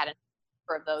 Right. I had a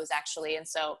number of those actually. And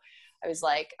so I was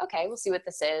like, okay, we'll see what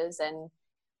this is. And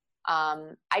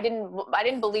I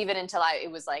didn't believe it until it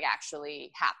was like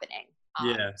actually happening.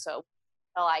 So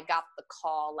until I got the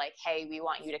call, like, hey, we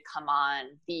want you to come on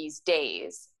these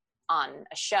days on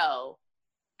a show.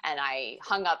 And I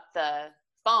hung up the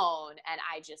phone and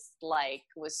I just like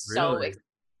was so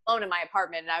alone in my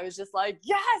apartment. And I was just like,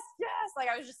 yes. Like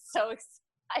I was just so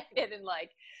excited and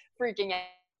like freaking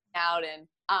out. And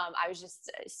I was just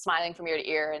smiling from ear to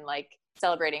ear and like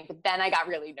celebrating. But then I got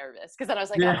really nervous because then I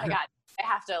was like, oh my God, I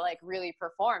have to like really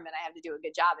perform and I have to do a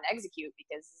good job and execute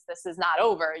because this is not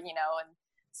over, you know? And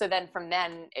so then from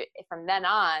then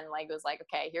on, like, it was like,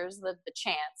 okay, here's the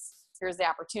chance, here's the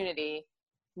opportunity,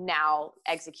 now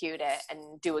execute it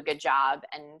and do a good job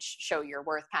and show your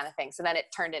worth kind of thing. So then it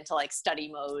turned into like study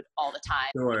mode all the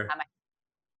time. Sure. I've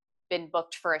been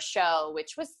booked for a show,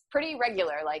 which was pretty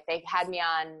regular. Like they had me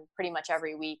on pretty much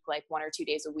every week, like 1 or 2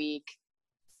 days a week,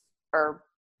 or,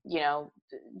 you know,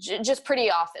 just pretty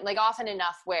often, like often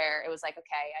enough where it was like,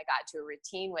 okay, I got to a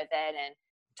routine with it and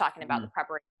talking about the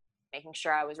preparation, making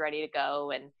sure I was ready to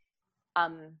go. And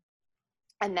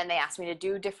then they asked me to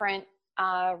do different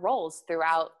roles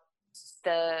throughout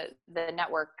the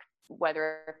network,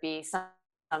 whether it be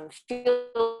some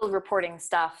field reporting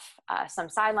stuff, some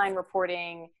sideline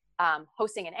reporting,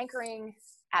 hosting and anchoring,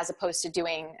 as opposed to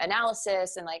doing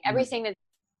analysis, and like everything that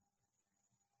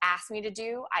asked me to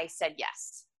do, I said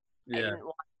yes. I didn't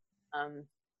want,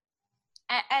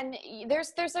 and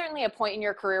there's certainly a point in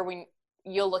your career when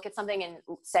you'll look at something and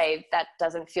say that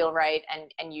doesn't feel right,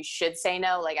 and you should say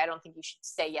no. Like I don't think you should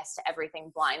say yes to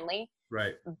everything blindly.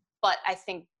 Right. But I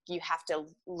think you have to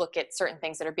look at certain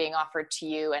things that are being offered to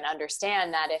you and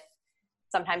understand that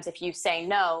sometimes if you say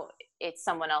no, it's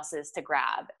someone else's to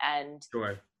grab. And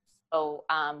so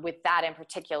with that in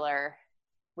particular,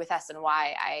 with SNY,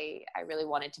 I really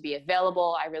wanted to be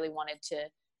available. I really wanted to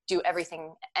do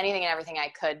anything and everything I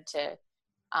could to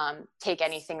take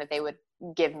anything that they would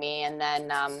give me. And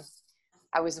then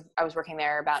I was working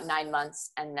there about 9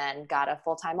 months and then got a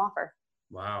full-time offer.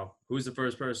 Wow. Who's the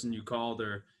first person you called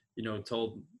or, you know,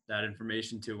 told that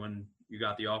information to when you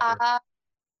got the offer?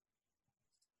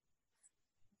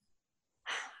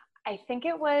 I think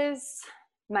it was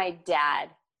my dad.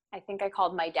 I think I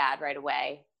called my dad right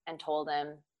away and told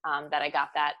him that I got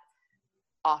that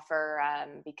offer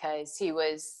because he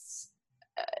was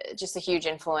just a huge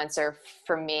influencer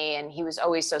for me, and he was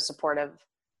always so supportive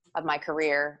of my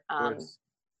career.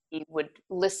 He would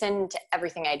listen to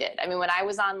everything I did. I mean, when I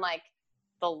was on like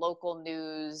the local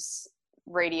news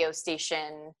radio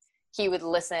station, he would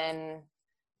listen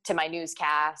to my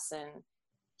newscasts, and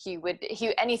he would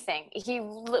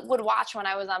watch when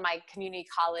I was on my community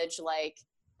college like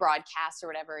broadcast or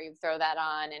whatever. He would throw that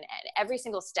on, and every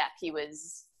single step he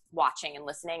was watching and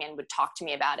listening and would talk to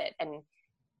me about it. And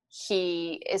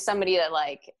he is somebody that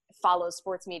like follows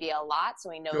sports media a lot. So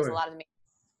he knows a lot of the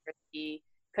he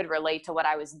could relate to what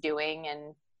I was doing.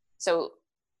 And so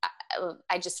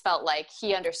I just felt like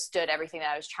he understood everything that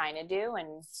I was trying to do,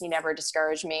 and he never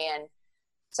discouraged me. And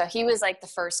so he was like the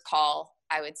first call,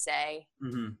 I would say.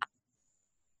 Mm-hmm.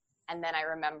 And then I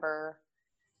remember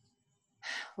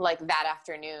like that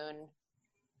afternoon,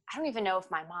 I don't even know if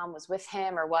my mom was with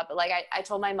him or what, but like I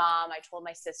told my mom, I told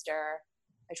my sister,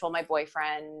 I told my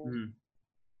boyfriend,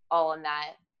 all in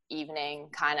that evening,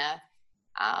 kind of,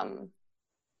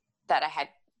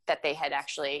 that they had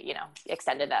actually, you know,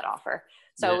 extended that offer.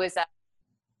 So it was a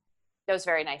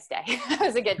very nice day. It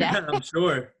was a good day. I'm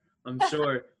sure.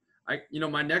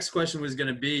 My next question was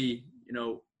going to be, you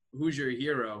know, who's your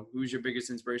hero? Who's your biggest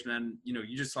inspiration? And, you know,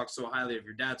 you just talked so highly of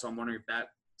your dad. So I'm wondering if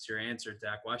that's your answer to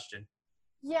that question.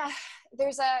 Yeah,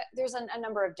 there's a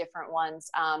number of different ones.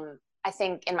 I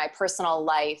think in my personal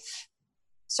life,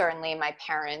 certainly my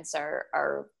parents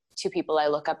are two people I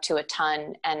look up to a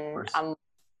ton, and I'm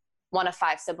one of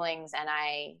 5 siblings, and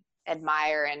I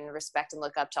admire and respect and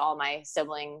look up to all my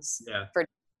siblings for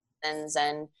reasons.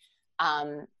 And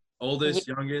oldest,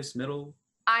 youngest, middle?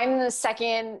 I'm the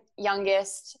second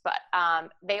youngest, but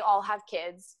they all have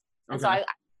kids. And so I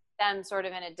them sort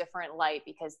of in a different light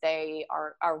because they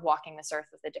are walking this earth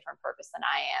with a different purpose than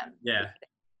I am. Yeah.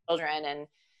 Children, and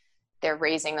they're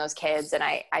raising those kids. And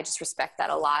I just respect that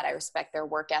a lot. I respect their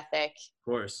work ethic. Of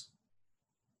course.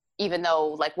 Even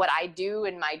though like what I do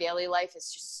in my daily life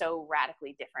is just so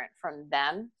radically different from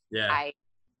them. Yeah. I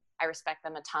respect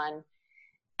them a ton.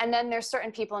 And then there's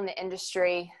certain people in the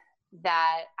industry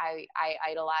that I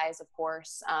idolize, of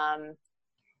course.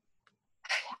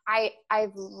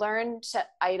 I've learned to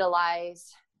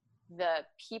idolize the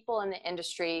people in the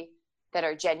industry that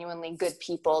are genuinely good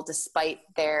people despite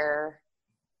their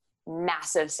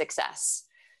massive success.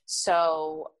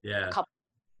 So a couple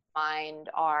of mind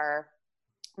are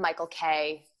Michael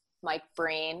Kay, Mike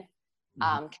Breen,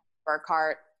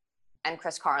 Burkhart, and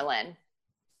Chris Carlin.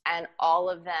 And all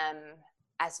of them,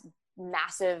 as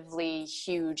massively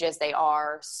huge as they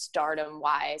are stardom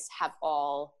wise, have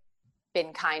all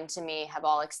been kind to me, have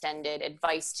all extended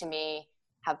advice to me,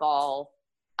 have all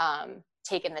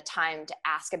taken the time to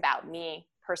ask about me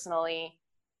personally.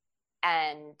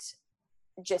 And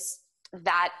just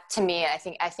that to me,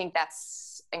 I think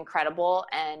that's incredible.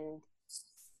 And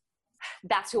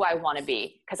that's who I want to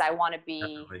be, because I want to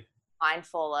be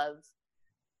mindful of,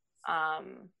 I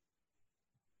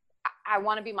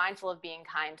want to be mindful of being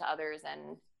kind to others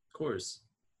and of course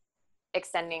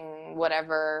extending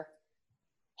whatever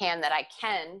hand that I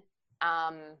can,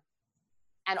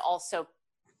 and also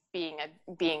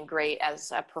being great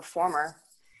as a performer.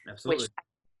 Absolutely. Which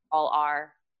all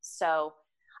are. So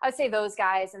I would say those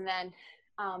guys. And then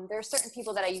there are certain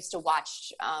people that I used to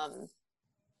watch.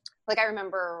 Like I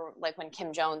remember like when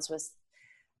Kim Jones was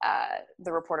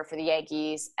the reporter for the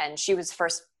Yankees, and she was the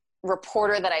first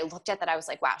reporter that I looked at that I was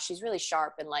like, wow, she's really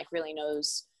sharp and like really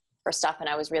knows her stuff. And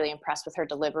I was really impressed with her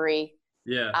delivery.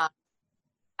 Yeah.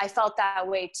 I felt that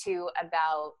way too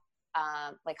about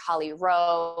like Holly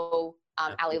Rowe,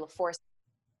 Ali LaForce,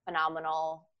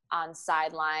 phenomenal on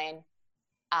sideline.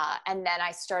 And then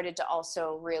I started to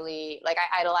also really, like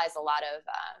I idolize a lot of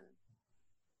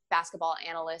basketball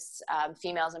analysts,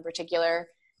 females in particular.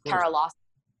 Kara Lawson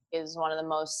is one of the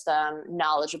most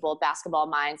knowledgeable basketball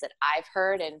minds that I've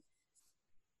heard, and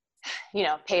you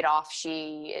know, paid off.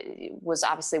 She was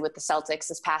obviously with the Celtics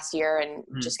this past year and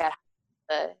just got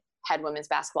the head women's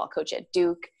basketball coach at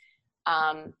Duke.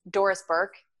 Doris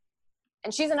Burke,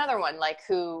 and she's another one like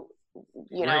who,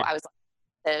 you know, I was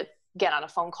to get on a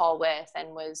phone call with and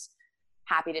was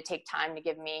happy to take time to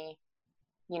give me,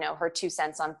 you know, her 2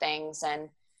 cents on things. And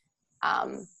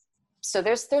so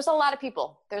there's a lot of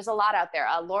people. There's a lot out there.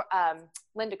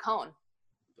 Linda Cohn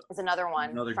is another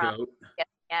one. Another from goat.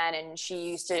 And she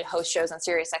used to host shows on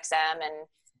Sirius XM, and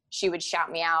she would shout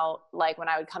me out like when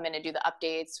I would come in and do the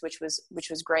updates, which was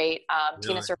great. Really?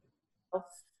 Tina Serpillo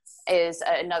is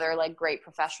another like great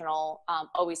professional,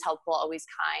 always helpful, always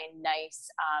kind, nice,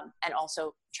 and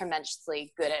also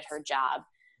tremendously good at her job.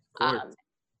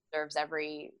 Deserves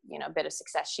every, you know, bit of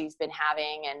success she's been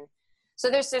having. And so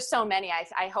there's so many.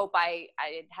 I hope I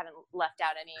haven't left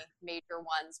out any major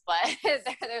ones, but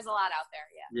there's a lot out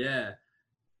there. Yeah.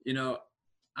 You know,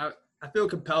 I feel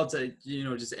compelled to, you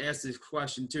know, just ask this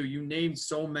question too. You named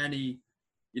so many,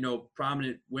 you know,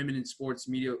 prominent women in sports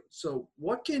media. So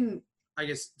what can, I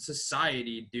guess,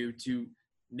 society do to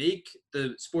make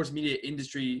the sports media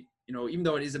industry, you know, even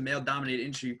though it is a male-dominated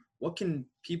industry, what can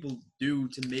people do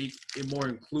to make it more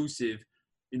inclusive,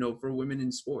 you know, for women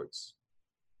in sports?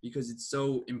 Because it's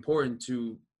so important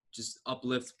to just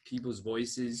uplift people's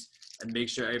voices and make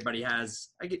sure everybody has,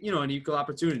 an equal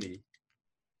opportunity?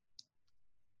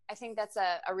 I think that's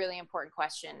a really important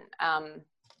question.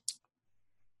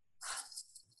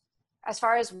 As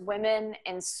far as women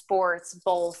in sports,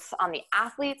 both on the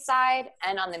athlete side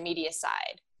and on the media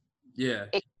side. Yeah.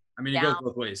 It goes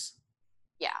both ways.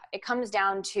 Yeah. It comes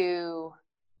down to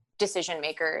decision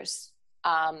makers.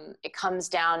 It comes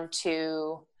down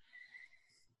to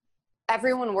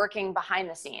everyone working behind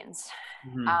the scenes.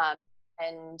 Mm-hmm.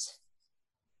 And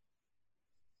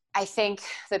I think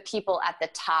the people at the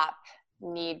top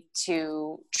need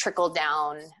to trickle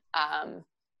down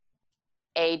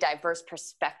a diverse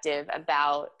perspective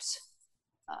about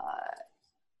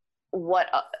what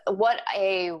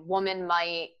a woman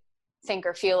might think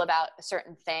or feel about a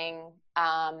certain thing,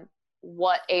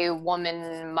 what a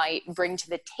woman might bring to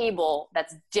the table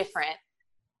that's different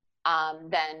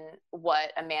than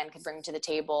what a man could bring to the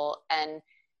table. And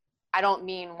I don't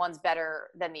mean one's better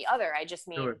than the other. I just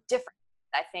mean different.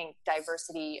 I think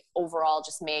diversity overall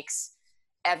just makes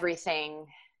everything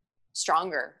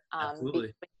stronger.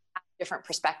 Absolutely. Different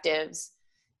perspectives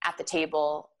at the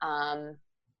table.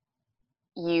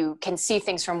 You can see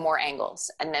things from more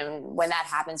angles. And then when that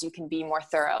happens, you can be more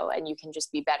thorough and you can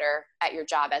just be better at your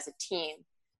job as a team,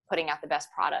 putting out the best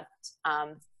product.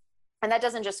 And that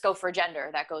doesn't just go for gender,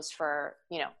 that goes for,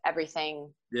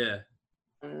 everything. Yeah.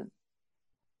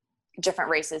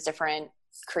 Different races, different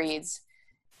creeds.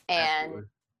 And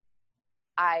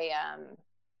absolutely.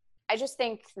 I just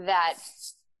think that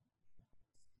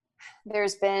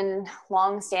there's been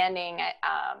long-standing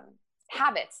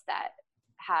habits that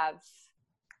have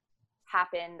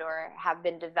happened or have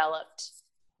been developed,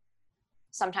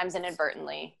 sometimes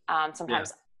inadvertently,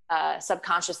 sometimes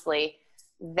subconsciously,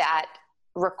 that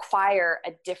require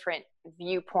a different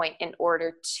viewpoint in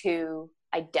order to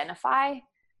identify.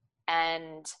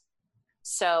 And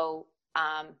so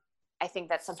I think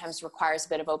that sometimes requires a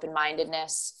bit of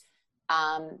open-mindedness.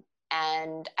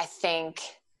 And I think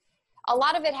a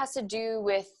lot of it has to do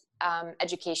with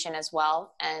education as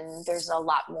well. And there's a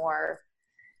lot more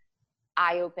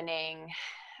eye-opening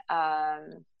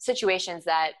situations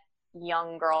that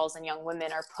young girls and young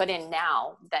women are put in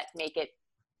now that make it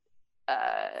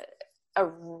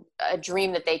a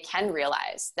dream that they can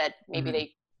realize, that maybe mm-hmm.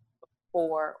 they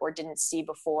before or didn't see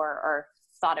before or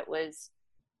thought it was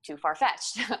too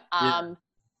far-fetched.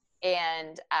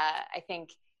 And I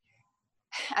think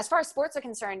as far as sports are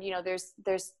concerned,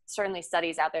 there's certainly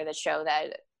studies out there that show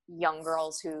that young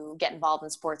girls who get involved in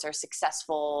sports are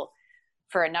successful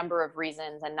for a number of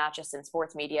reasons, and not just in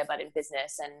sports media, but in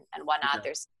business and whatnot.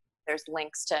 Yeah. There's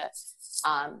links to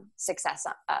success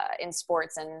in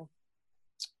sports and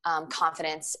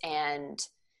confidence and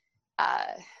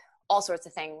all sorts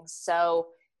of things. So,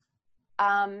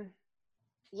 I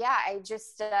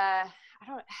just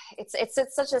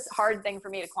it's such a hard thing for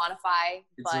me to quantify.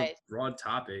 It's a broad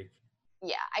topic.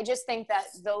 Yeah, I just think that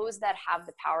those that have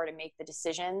the power to make the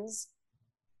decisions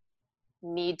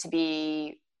need to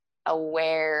be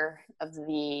aware of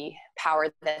the power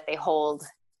that they hold,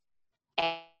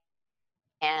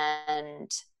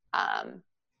 and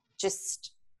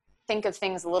just think of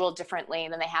things a little differently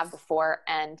than they have before.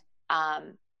 And I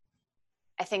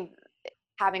think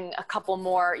having a couple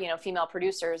more, female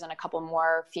producers and a couple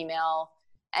more female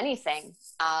anything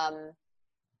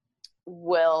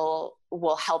will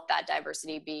help that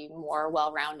diversity be more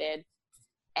well-rounded.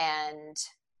 And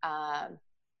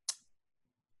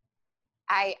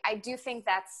I do think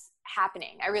that's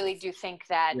happening. I really do think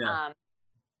that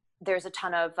there's a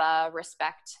ton of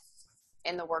respect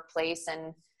in the workplace,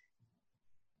 and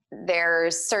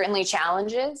there's certainly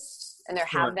challenges, and there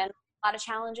have been a lot of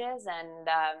challenges. And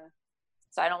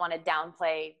so I don't want to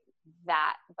downplay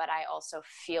that, but I also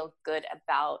feel good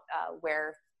about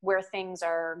where things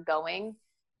are going.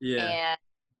 Yeah.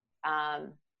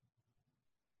 And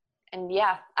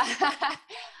yeah, I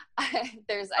think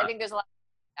there's a lot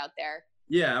out there.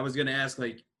 Yeah. I was going to ask,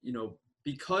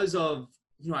 because of,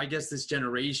 I guess this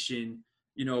generation,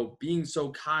 being so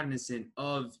cognizant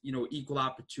of, equal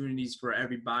opportunities for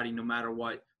everybody, no matter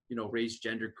what, race,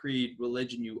 gender, creed,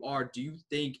 religion you are, do you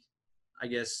think, I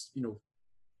guess,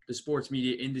 the sports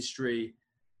media industry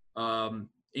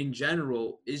in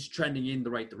general is trending in the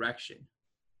right direction?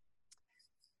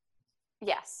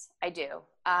 Yes, I do.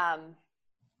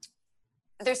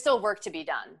 There's still work to be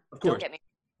done. Of course. Don't get me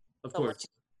wrong. Of course.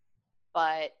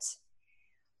 But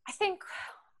I think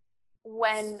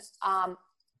when,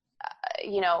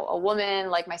 a woman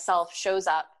like myself shows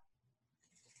up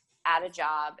at a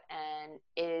job and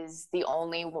is the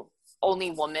only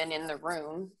woman in the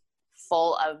room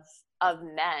full of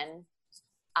men,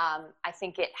 I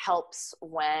think it helps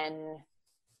when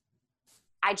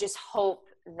I just hope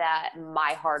that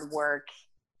my hard work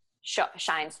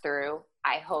shines through.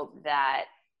 I hope that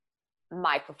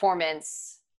my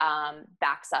performance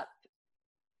backs up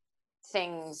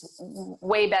things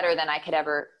way better than I could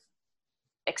ever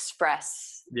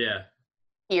express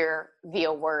here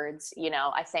via words.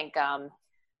 I think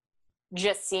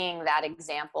just seeing that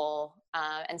example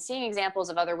and seeing examples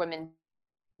of other women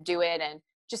do it, and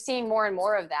just seeing more and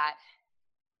more of that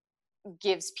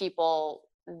gives people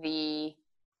the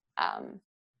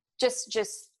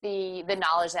just the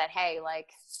knowledge that, hey, like,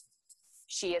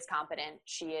 she is competent,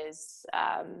 she is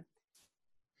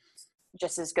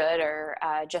just as good or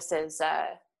just as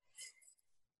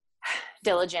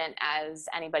diligent as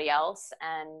anybody else.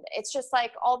 And it's just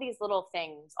like all these little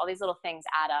things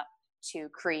add up to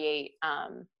create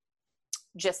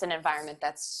just an environment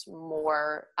that's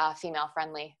more female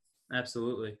friendly.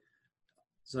 Absolutely.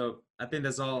 So I think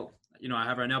that's all I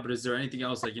have right now, but is there anything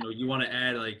else like you want to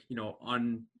add, like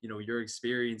on your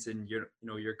experience and your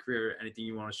your career, anything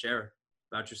you want to share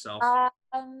about yourself?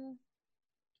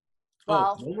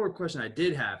 Well, one more question I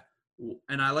did have,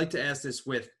 and I like to ask this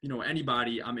with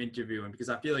anybody I'm interviewing, because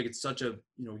I feel like it's such a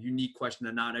unique question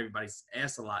that not everybody's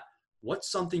asked a lot.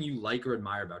 What's something you like or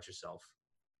admire about yourself?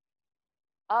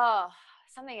 Oh,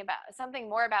 something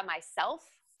more about myself.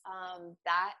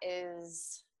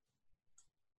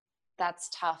 That's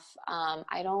tough.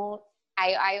 I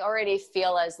already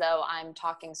feel as though I'm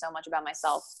talking so much about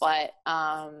myself, but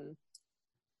I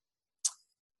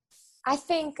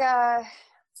think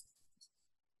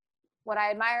what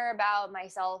I admire about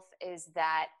myself is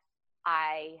that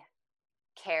I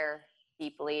care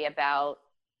deeply about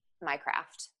my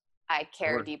craft. I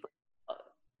care deeply about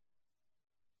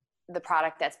the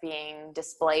product that's being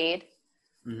displayed.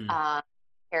 Mm-hmm.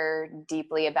 Care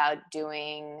deeply about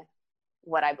doing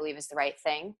what I believe is the right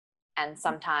thing. And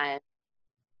sometimes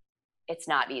it's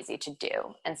not easy to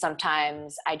do. And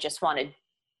sometimes I just want to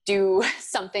do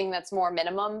something that's more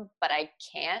minimum, but I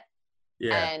can't.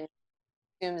 Yeah. And it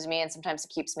consumes me, and sometimes it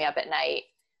keeps me up at night.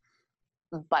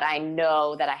 But I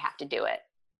know that I have to do it,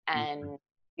 and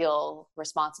feel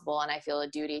responsible, and I feel a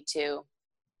duty to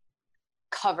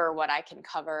cover what I can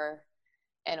cover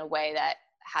in a way that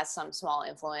has some small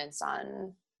influence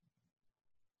on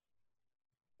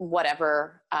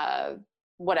whatever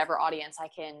audience I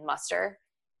can muster.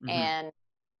 Mm-hmm. And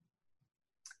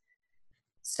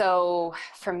so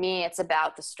for me, it's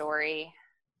about the story.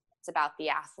 It's about the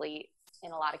athlete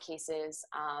in a lot of cases,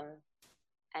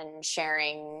 and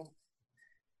sharing,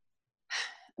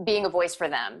 being a voice for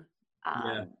them,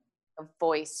 a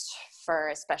voice for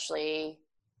especially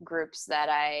groups that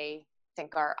I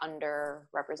think are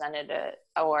underrepresented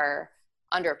or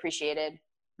underappreciated.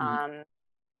 Mm-hmm.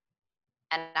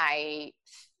 And I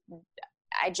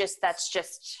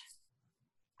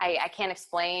can't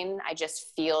explain. I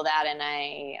just feel that.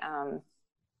 And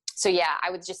so yeah,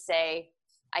 I would just say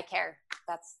I care.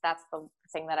 That's the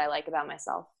thing that I like about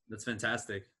myself. That's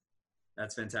fantastic.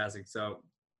 So,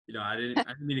 I didn't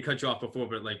mean to cut you off before,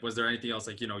 but like, was there anything else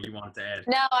like, you wanted to add?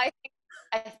 No, I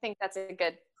think that's a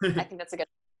good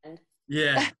end.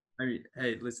 Yeah. I mean,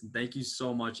 hey, listen, thank you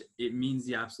so much. It means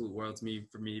the absolute world to me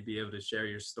for me to be able to share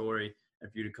your story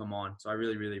and for you to come on. So I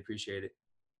really, really appreciate it.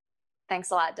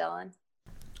 Thanks a lot, Dylan.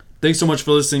 Thanks so much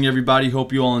for listening, everybody.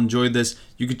 Hope you all enjoyed this.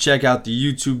 You can check out the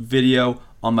YouTube video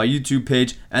on my YouTube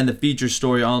page and the feature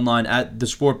story online at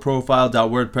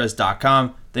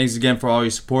thesportprofile.wordpress.com. Thanks again for all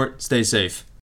your support. Stay safe.